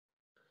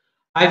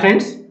Hi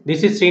friends,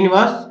 this is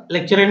Srinivas,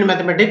 lecturer in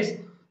mathematics.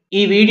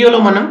 ఈ వీడియోలో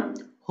మనం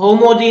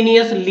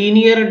homogeneous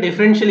linear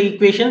differential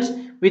equations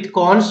with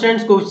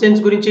constants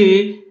coefficients గురించి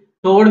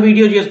third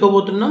video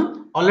చేసుకోబోతున్నాం.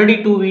 Already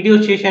 2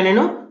 videos చేశాను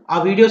నేను. ఆ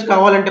వీడియోస్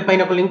కావాలంటే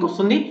పైన ఒక లింక్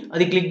వస్తుంది,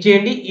 అది క్లిక్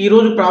చేయండి. ఈ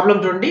రోజు ప్రాబ్లం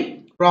చూడండి.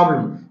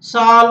 Problem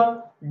solve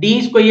d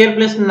square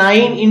plus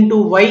 9 into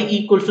y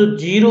equals to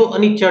 0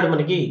 అని ఇచ్చాడు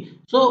మనకి.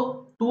 సో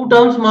 2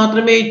 టర్మ్స్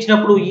మాత్రమే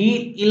ఇచ్చినప్పుడు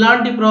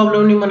ఇలాంటి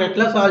ప్రాబ్లమ్ని మనం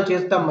ఎట్లా సాల్వ్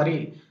చేస్తాం మరి?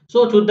 సో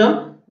చూద్దాం.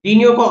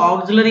 దీని యొక్క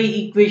ఆక్సిలరీ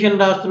ఈక్వేషన్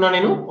రాస్తున్నా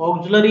నేను.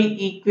 Auxiliary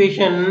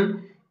equation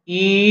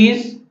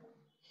is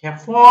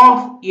f of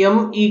m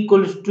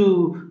equals to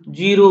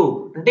 0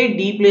 అంటే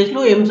d ప్లేస్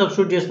లో m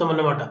సబ్స్టిట్యూట్ చేస్తాం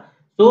అన్నమాట.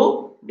 So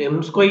m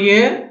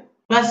square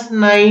plus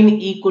 9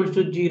 equals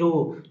to 0.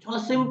 చాలా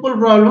సింపుల్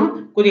ప్రాబ్లం.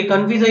 కొద్దిగా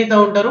కన్ఫ్యూజ్ అవుతా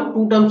ఉంటారు.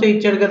 2 టర్మ్స్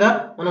ఇచ్చాడు కదా,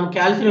 మనం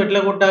క్యాల్సియం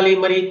ఎట్లా కొట్టాలి,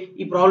 మరి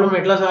ఈ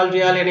ప్రాబ్లం ఎట్లా సాల్వ్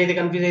చేయాలి అనేది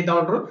కన్ఫ్యూజ్ అవుతా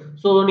ఉంటారు.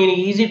 సో నేను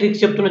ఈజీ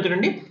ట్రిక్స్ చెప్తున్నా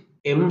చూడండి.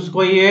 m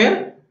స్క్వేర్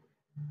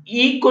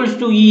ఈక్వల్స్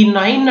టు ఈ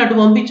 9 అటు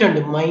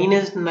పంపించండి,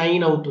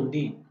 -9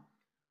 అవుతుంది.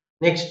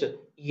 నెక్స్ట్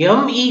m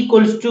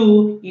ఈక్వల్స్ టు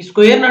ఈ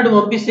స్క్వేర్ అటు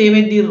పంపిస్తే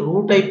ఏమైంది,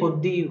 రూట్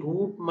అయిపోద్ది,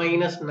 రూట్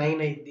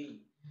 -9 అయింది.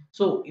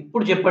 సో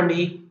ఇప్పుడు చెప్పండి,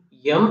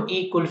 m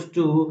equals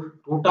to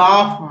root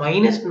of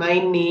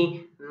 -9 ని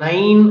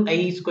 9i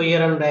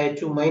స్క్వేర్ అని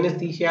రాయొచ్చు.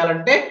 మైనస్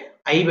తీసేయాలంటే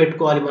i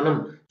పెట్టుకోవాలి మనం.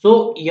 So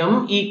m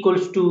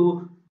equals to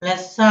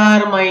plus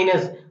are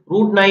minus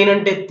root 9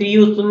 అంటే 3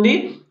 వస్తుంది,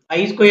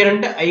 i స్క్వేర్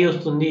అంటే i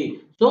వస్తుంది.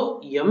 సో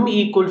m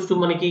ఈక్వల్స్ టు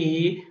మనకి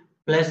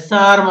ప్లస్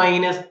ఆర్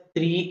మైనస్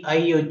 3i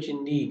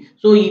వచ్చింది.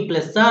 సో ఈ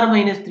ప్లస్ ఆర్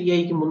మైనస్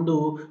 3iకి ముందు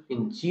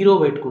నేను 0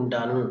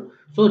 పెట్టుకుంటాను.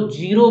 So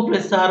 0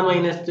 plus are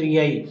minus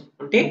 3i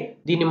అంటే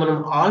దీన్ని మనం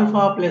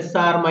alpha plus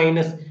are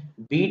minus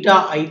beta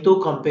ఐతో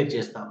compare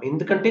చేస్తాం.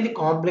 ఎందుకంటే ఇది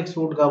కాంప్లెక్స్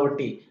రూట్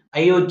కాబట్టి.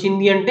 i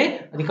వచ్చింది అంటే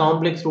అది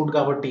కాంప్లెక్స్ రూట్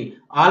కాబట్టి.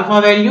 Alpha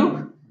value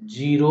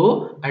 0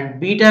 and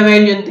beta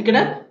value ఎంత ఇక్కడ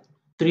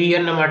 3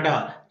 అన్నమాట.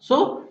 సో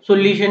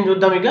సొల్యూషన్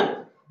చూద్దాం. ఇక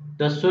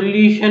the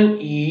solution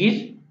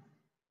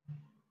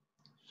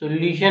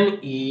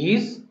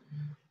is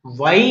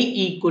y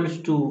equals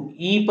to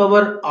e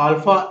power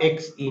alpha x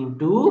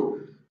into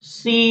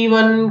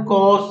c1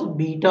 cos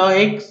beta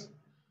x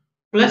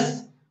plus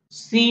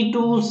c2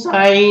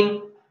 sin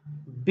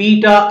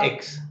beta x.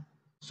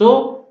 So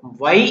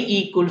y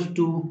equals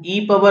to e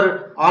power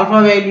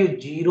alpha value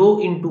 0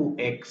 into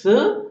x,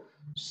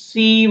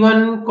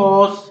 c1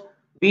 cos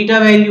beta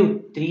value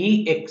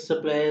 3x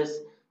plus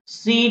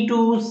c2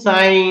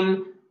 sin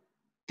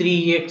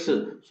 3x.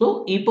 So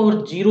e power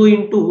 0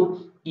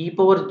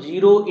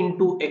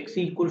 into x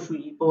equals to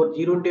e power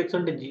 0 into x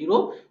అంటే 0,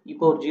 e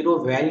power 0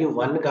 value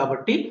 1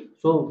 కాబట్టి.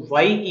 So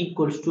y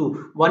equals to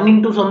 1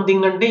 into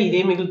something అంటే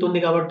ఇదే మిగులుతుంది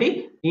కాబట్టి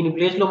దీని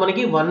place లో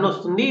మనకి 1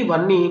 వస్తుంది.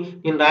 1 ని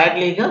నేను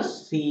రాయట్లేగా,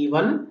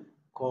 c1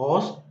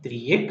 cos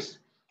 3x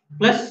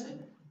plus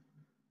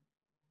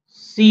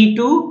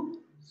c2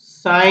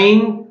 sin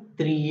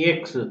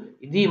 3x.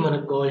 ఇది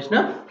మనకు కావాల్సిన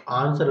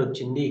ఆన్సర్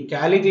వచ్చింది.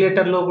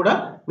 క్యాలిక్యులేటర్ లో కూడా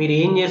మీరు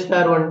ఏం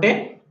చేస్తారు అంటే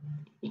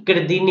ఇక్కడ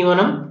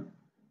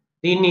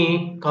దీన్ని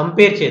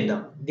కంపేర్ చేద్దాం.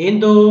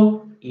 దేంతో,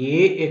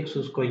 ax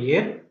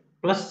square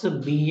plus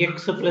bx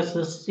plus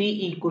c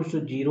equals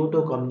to 0తో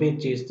compare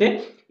చేస్తే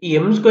ఈ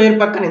m స్క్వేర్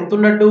పక్కన ఎంత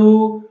ఉన్నట్టు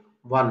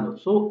 1.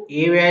 So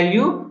a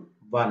value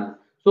 1.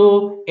 So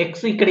x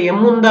ఇక్కడ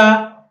m ఉందా,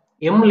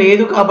 m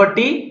లేదు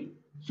కాబట్టి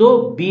సో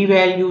b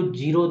వాల్యూ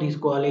 0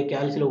 తీసుకోవాలి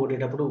క్యాల్సిలో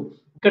కొట్టేటప్పుడు.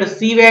 ఇక్కడ c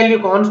వాల్యూ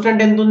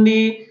కాన్స్టెంట్ ఎంత ఉంది,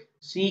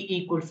 c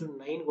ఈక్వల్స్ టు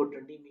 9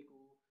 కొట్టండి, మీకు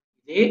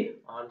ఇదే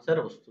ఆన్సర్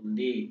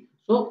వస్తుంది.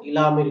 సో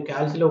ఇలా మీరు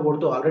క్యాల్సిలో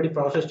కొడుతూ, ఆల్రెడీ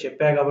ప్రాసెస్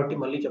చెప్పా కాబట్టి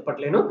మళ్ళీ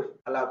చెప్పట్లేను,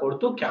 అలా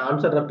కొడుతూ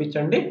ఆన్సర్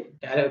రప్పించండి.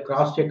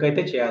 క్రాస్ చెక్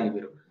అయితే చేయాలి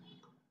మీరు.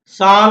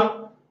 Solve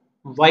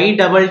y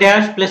double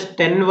dash plus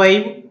 10y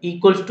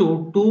equals to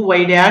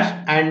 2y dash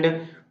and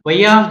y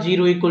of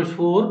 0 equals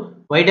 4,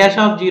 y dash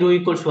of 0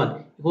 equals 1.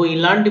 ఇగో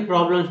ఇలాంటి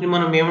ప్రాబ్లమ్స్ని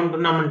మనం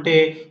ఏమంటున్నామంటే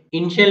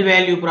ఇనిషియల్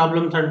వాల్యూ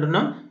ప్రాబ్లమ్స్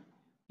అంటున్నాం.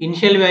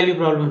 ఇనిషియల్ వాల్యూ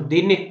ప్రాబ్లమ్స్,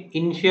 దీన్ని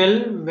ఇనిషియల్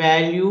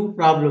వాల్యూ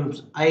ప్రాబ్లమ్స్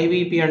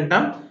ఐవిపి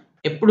అంటాం.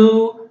 ఎప్పుడు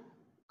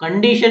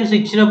కండిషన్స్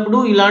ఇచ్చినప్పుడు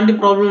ఇలాంటి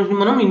ప్రాబ్లమ్స్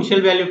మనం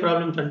ఇనిషియల్ వాల్యూ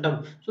ప్రాబ్లమ్స్ అంటాం.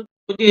 సో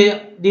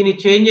దీన్ని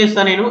చేంజ్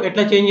చేస్తా నేను.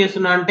 ఎట్లా చేంజ్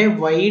చేస్తున్నా అంటే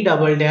y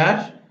double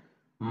dash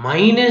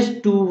minus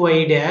 2y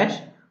dash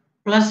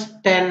plus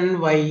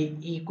 10y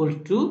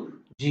equals to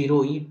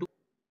 0. ఈ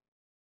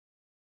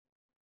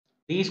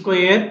d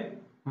square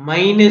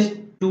minus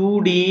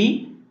 2d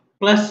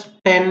plus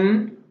 10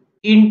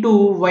 into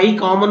y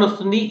common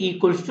వస్తుంది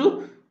ఈక్వల్స్ టు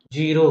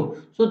 0.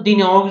 సో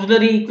దీని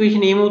ఆక్సిలరీ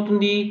ఈక్వేషన్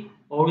ఏమవుతుంది,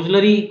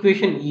 auxiliary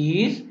equation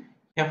is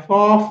f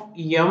of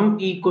m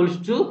equals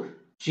to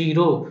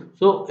 0.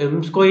 So m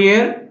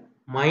square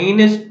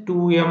minus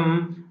 2m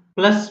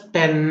plus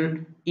 10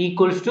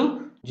 equals to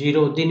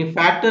 0. దీన్ని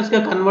factors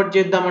గా convert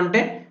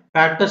చేద్దామంటే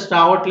factors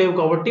రావట్లేవు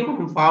కాబట్టి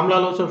మనం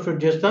ఫార్ములాలో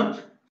substitute చేస్తాం.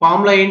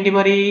 Formula ఏంటి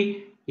మరి,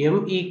 m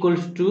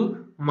equals to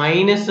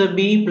minus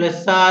b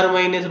plus are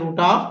minus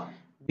root of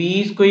b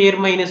square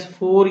minus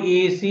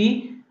 4ac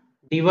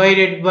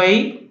divided by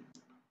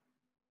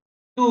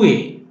 2a.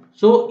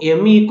 So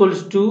m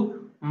equals to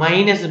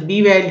minus b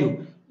value,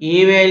 a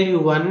value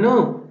 1,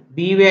 b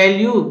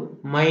value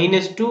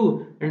 -2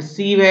 and c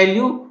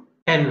value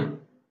 10.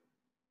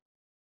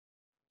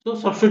 So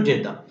substitute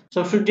చేద్దాం.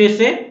 Substitute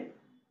చేస్తే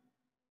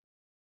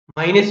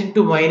minus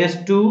into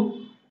 -2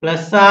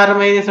 plus or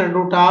minus under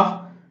root of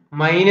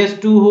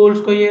 -2 whole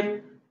square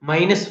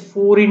minus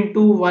 4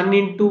 into 1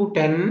 into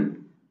 10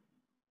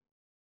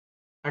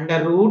 under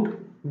root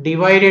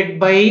divided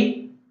by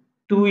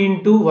 2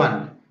 into 1.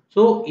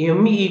 So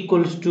m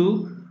equals to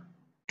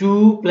 2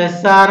 plus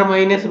or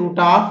minus root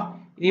of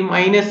ఇది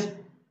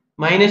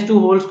minus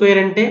 2 whole square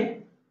అంటే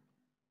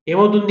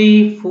ఏమవుతుంది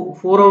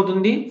 4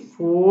 అవుతుంది.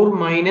 4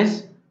 minus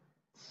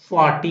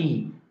 40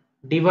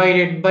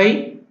 divided by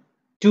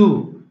 2.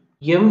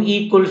 m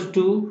equals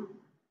to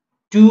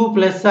 2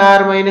 plus or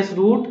minus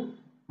root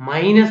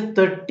minus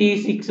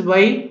 36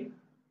 by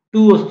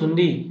 2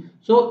 వస్తుంది.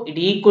 So it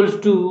equals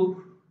to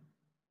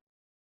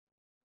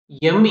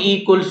m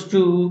equals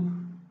to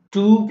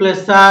 2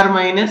 plus or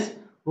minus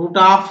root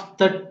of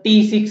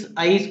 36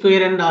 I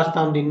square అని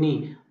రాస్తాం దీన్ని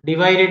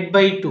divided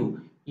by 2.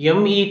 m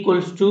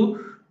equals to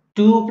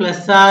 2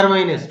 plus or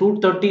minus root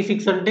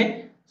 36 అంటే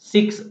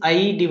 6i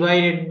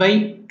divided by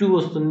 2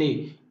 వస్తుంది.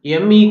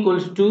 m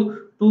equals to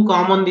 2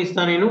 common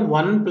తీస్తా నేను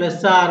 1 plus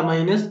or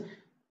minus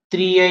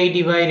 3i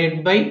divided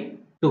by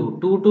 2.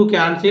 2 2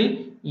 cancel.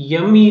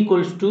 m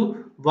equals to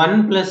 1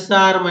 plus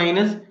or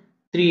minus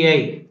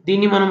 3i.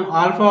 దీన్ని మనం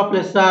alpha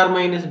plus are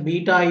minus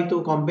beta ఐతో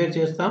compare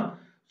చేస్తాం.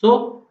 So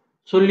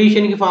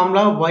solution కి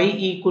formula y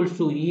equals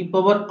to e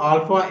power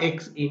alpha x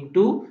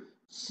into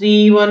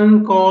c1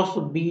 cos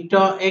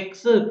beta x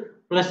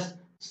plus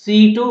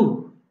c2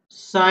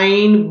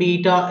 sin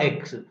beta x.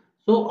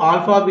 So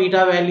alpha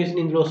beta values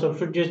ని ఇందులో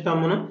substitute చేస్తాం.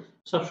 మనం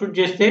substitute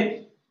చేస్తే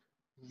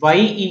y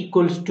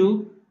equals to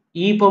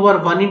e power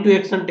 1 into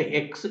x అంటే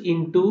x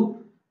into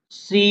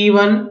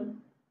c1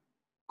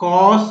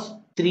 cos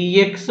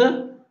 3x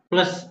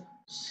plus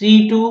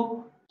c2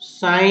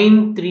 sin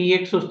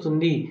 3x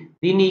వస్తుంది.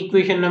 దీని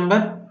equation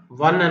number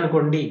 1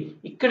 అనుకోండి.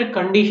 ఇక్కడ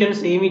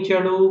కండిషన్స్ ఏమి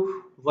ఇచ్చాడు?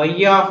 y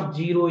ఆఫ్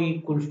 0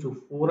 ఈక్వల్స్ టు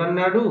 4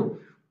 అన్నాడు,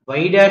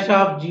 y dash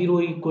of 0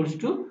 equals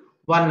to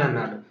 1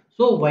 అన్నాడు.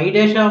 సో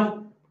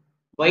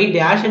y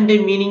డాష్ అంటే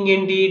మీనింగ్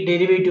ఏంటి?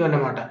 డెరివేటివ్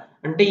అన్నమాట.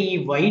 అంటే ఈ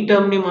y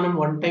టర్మ్ ని మనం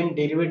వన్ టైం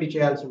డెరివేటివ్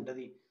చేయాల్సి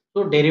ఉంటుంది. సో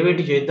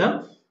డెరివేటివ్ చేద్దాం.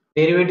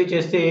 డెరివేటివ్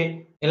చేస్తే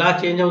ఎలా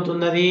చేంజ్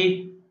అవుతుంది? అది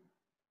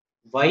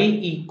y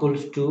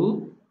equals to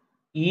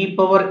e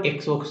power x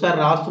ఒకసారి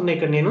రాస్తున్నా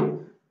ఇక్కడ నేను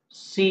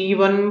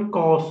c1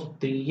 cos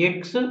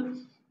 3x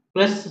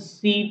plus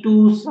c2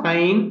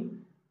 sin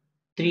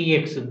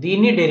 3x.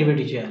 దీన్ని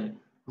డెరివేటివ్ చేయాలి.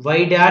 y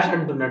డాష్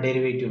అంటున్నా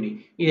డెరివేటివ్ ని.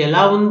 ఇది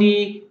ఎలా ఉంది?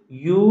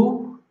 u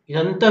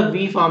ఇదంతా v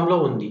ఫామ్ లో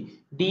ఉంది.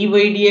 dy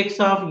dx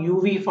of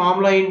uv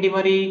formula ఏంటి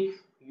మరి?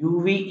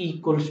 uv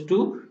equals to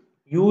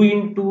u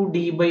into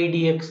dy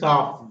dx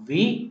of v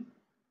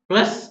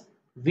plus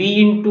v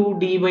into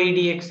dy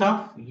dx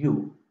of u.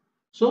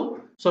 So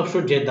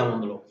substitute చేద్దాం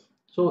అందులో.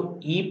 So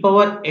e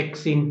power x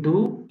into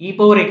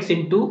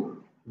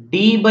d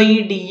by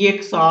dx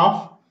of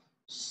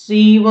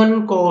c1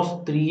 cos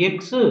 3x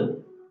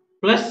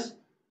plus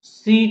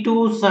c2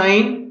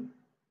 sin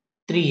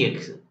 3x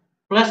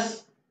plus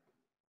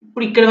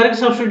ఇప్పుడు ఇక్కడ వరకు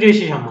substitute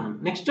చేసేసాం మనం.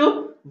 Next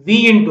v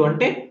into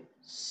అంటే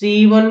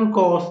c1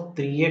 cos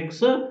 3x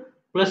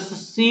plus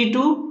c2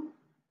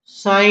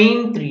 sin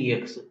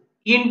 3x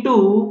into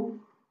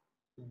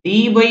d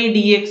by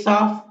dx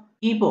of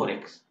e power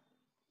x.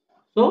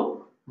 So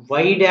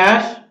y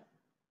dash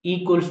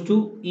equals to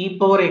e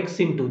power x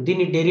into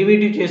దీన్ని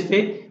derivative చేస్తే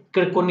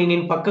ఇక్కడ కొన్ని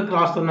నేను పక్కకు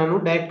రాస్తున్నాను,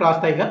 direct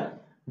రాస్తాయిగా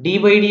d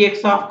by dx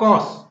of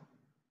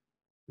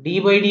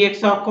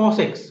cos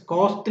x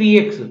cos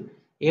 3x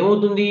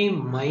ఏమవుతుంది?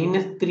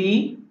 -3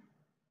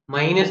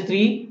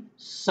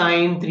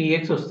 sin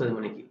 3x వస్తుంది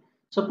మనకి.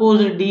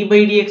 Suppose d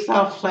by dx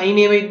of sin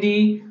ఏమైంది?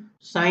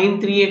 sin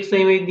 3x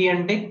ఏమైంది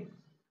అంటే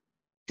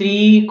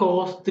 3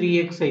 cos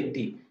 3x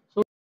అయింది. So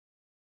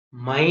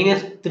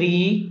 -3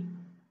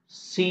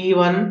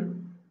 c1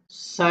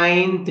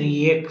 sin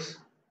 3x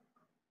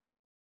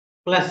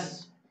plus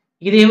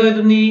ఇది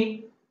ఏమవుతుంది?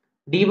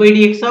 d by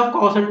dx of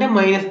cos అంటే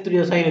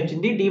 -3 sin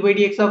వచ్చింది, d by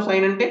dx of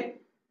sin అంటే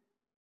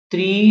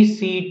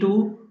 3c2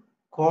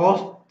 cos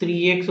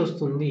 3x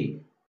వస్తుంది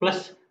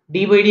plus d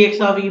by dx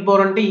of e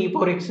power అంటే e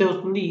పవర్ x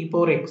వస్తుంది, e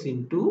power x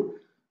into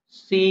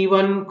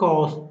c1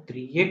 cos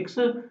 3x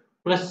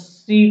plus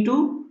c2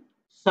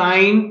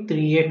 sin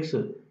 3x.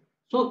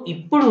 So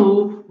ఇప్పుడు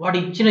వాడు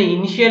ఇచ్చిన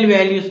initial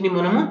values ని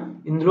మనము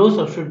ఇందులో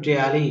సబ్స్టిట్యూట్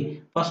చేయాలి.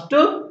 First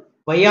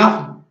y of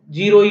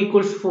 0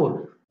 equals 4.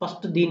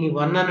 First దీన్ని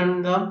 1 అని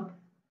అందాం,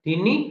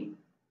 దీన్ని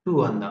 2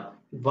 అందాం.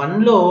 1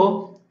 లో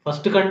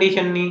ఫస్ట్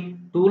కండిషన్ ని,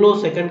 2 లో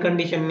సెకండ్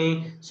కండిషన్ ని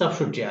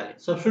సబ్స్టిట్యూట్ చేయాలి.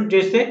 సబ్స్టిట్యూట్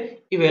చేస్తే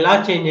ఇవి ఎలా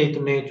చేంజ్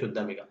అవుతున్నాయో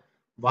చూద్దాం. ఇక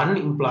 1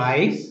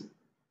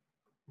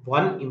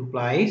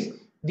 ఇంప్లాయిస్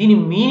దీని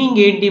మీనింగ్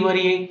ఏంటి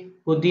మరి?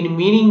 దీని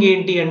మీనింగ్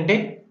ఏంటి అంటే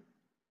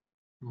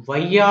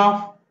y of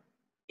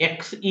x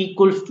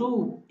equals to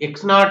x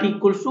not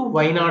equals to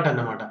y not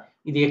అన్నమాట.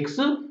 ఇది x,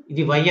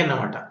 ఇది y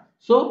అన్నమాట.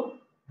 సో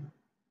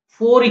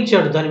 4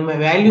 ఇచ్చాడు, దాని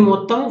వాల్యూ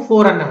మొత్తం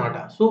 4 అన్నమాట.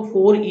 సో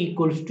 4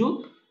 ఈక్వల్స్ టు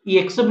ఈ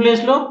x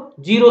ప్లేస్ లో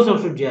 0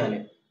 సబ్స్టిట్యూట్ చేయాలి.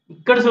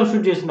 ఇక్కడ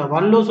సబ్స్టిట్యూట్ చేస్తున్నా,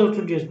 1లో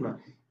సబ్స్టిట్యూట్ చేస్తున్నా.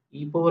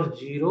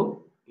 e⁻0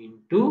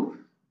 into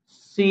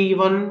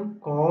c1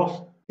 cos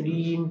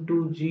 3 into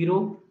 0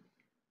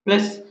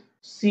 plus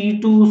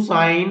c2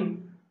 sin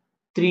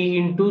 3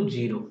 into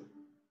 0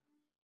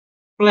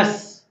 plus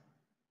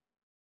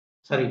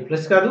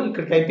plus కాదు,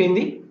 ఇక్కడికి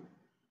అయిపోయింది.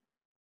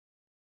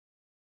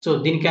 సో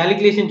దీని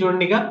క్యాలిక్యులేషన్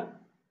చూడండి. ఇక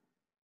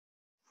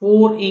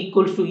 4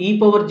 ఈక్వల్స్ టు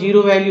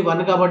e⁻0 వాల్యూ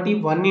 1 కాబట్టి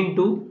 1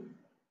 ఇంటూ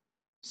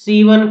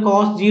c1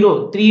 cos 0,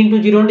 3 ఇంటూ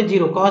 0 అంటే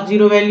 0, cos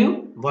 0 value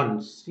 1,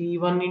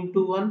 c1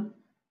 into 1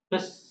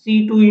 plus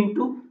c2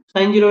 into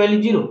sin 0 value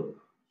 0.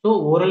 So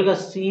ఓవరాల్గా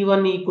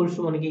c1 equals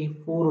to మనకి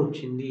 4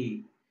 వచ్చింది.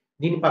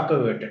 దీన్ని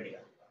పక్కకు పెట్టండి.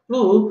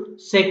 ఇప్పుడు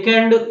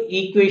సెకండ్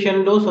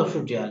ఈక్వేషన్లో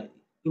సబ్స్టిట్యూట్ చేయాలి.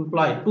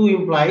 2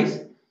 ఇంప్లాయీస్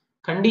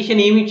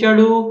కండిషన్ ఏమి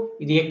ఇచ్చాడు?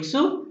 ఇది x,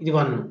 ఇది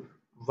 1.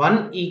 1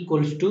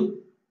 equals to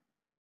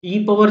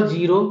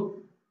e⁻0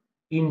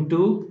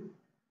 into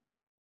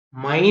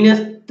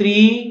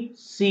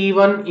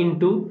 -3c1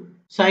 into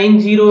sin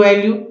 0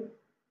 value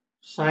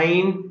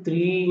sin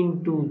 3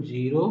 into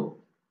 0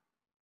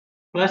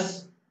 plus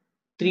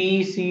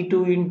 3c2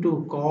 into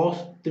cos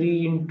 3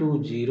 into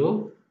 0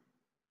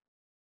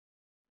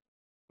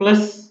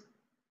 plus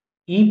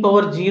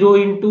e⁻0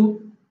 into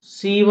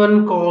c1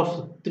 cos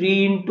 3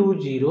 into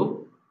 0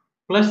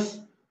 plus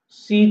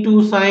c2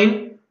 sin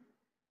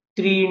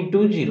 3 into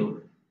 0.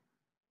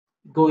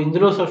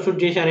 ఇందులో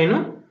సబ్స్టిట్యూట్ చేశాను నేను.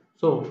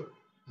 So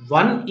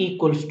 1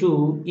 equals to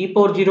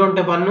e⁻0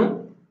 అంటే 1,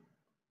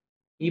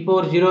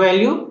 e⁻0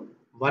 value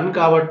 1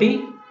 కాబట్టి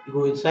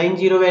sin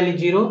 0 value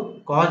 0,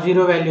 cos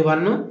 0 value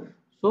 1.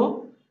 So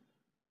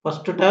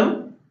first term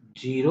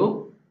 0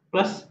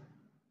 plus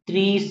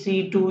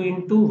 3c2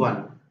 into 1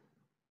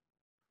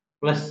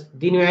 plus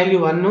దీని value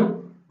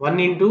 1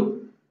 into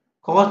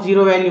cos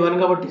 0 value 1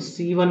 కాబట్టి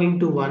c1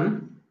 into 1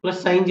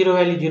 plus sin 0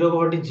 value 0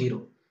 కాబట్టి 0.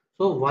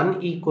 So 1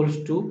 equals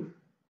to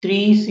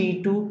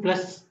 3c2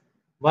 plus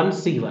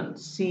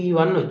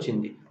 1c1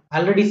 వచ్చింది.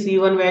 Already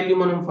c1 value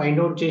మనం find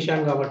out చేశాం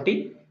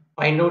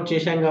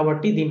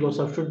కాబట్టి దీంట్లో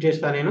substitute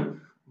చేస్తాను నేను.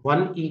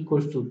 1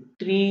 equals to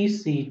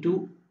 3c2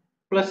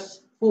 plus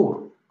 4.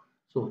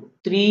 So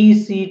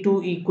 3c2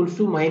 equals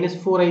to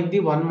 -4 అయింది.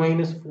 1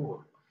 - 4.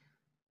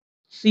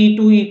 c2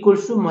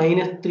 equals to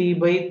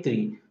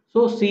 -3/3. So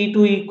c2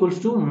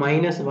 equals to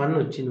 -1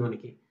 వచ్చింది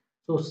మనకి.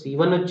 సో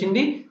c1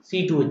 వచ్చింది,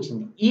 c2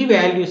 వచ్చింది. ఈ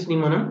వాల్యూస్ని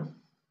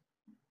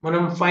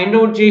మనం ఫైండ్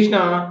అవుట్ చేసిన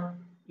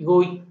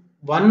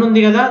 1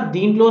 ఉంది కదా,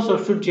 దీంట్లో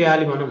సబ్స్టిట్యూట్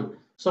చేయాలి. మనం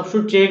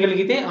సబ్స్టిట్యూట్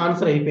చేయగలిగితే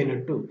ఆన్సర్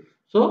అయిపోయినట్టు.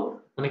 సో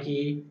మనకి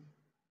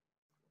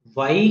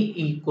y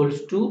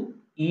equals to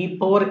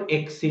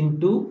e⁻x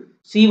into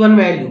c1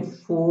 value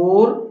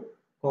 4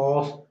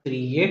 cos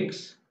 3x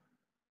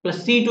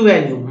plus c2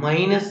 value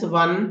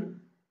 -1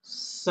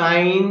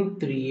 sin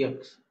 3x.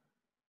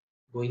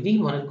 ఇది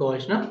మనకు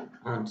కావాల్సిన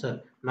ఆన్సర్.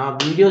 నా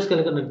వీడియోస్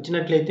కనుక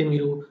నచ్చినట్లయితే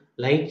మీరు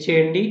లైక్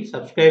చేయండి,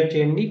 సబ్స్క్రైబ్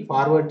చేయండి,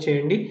 ఫార్వర్డ్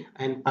చేయండి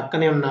అండ్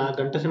పక్కనే ఉన్న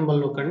గంట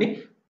సింబల్ నొక్కండి.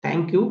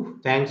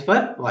 Thanks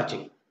for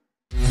watching.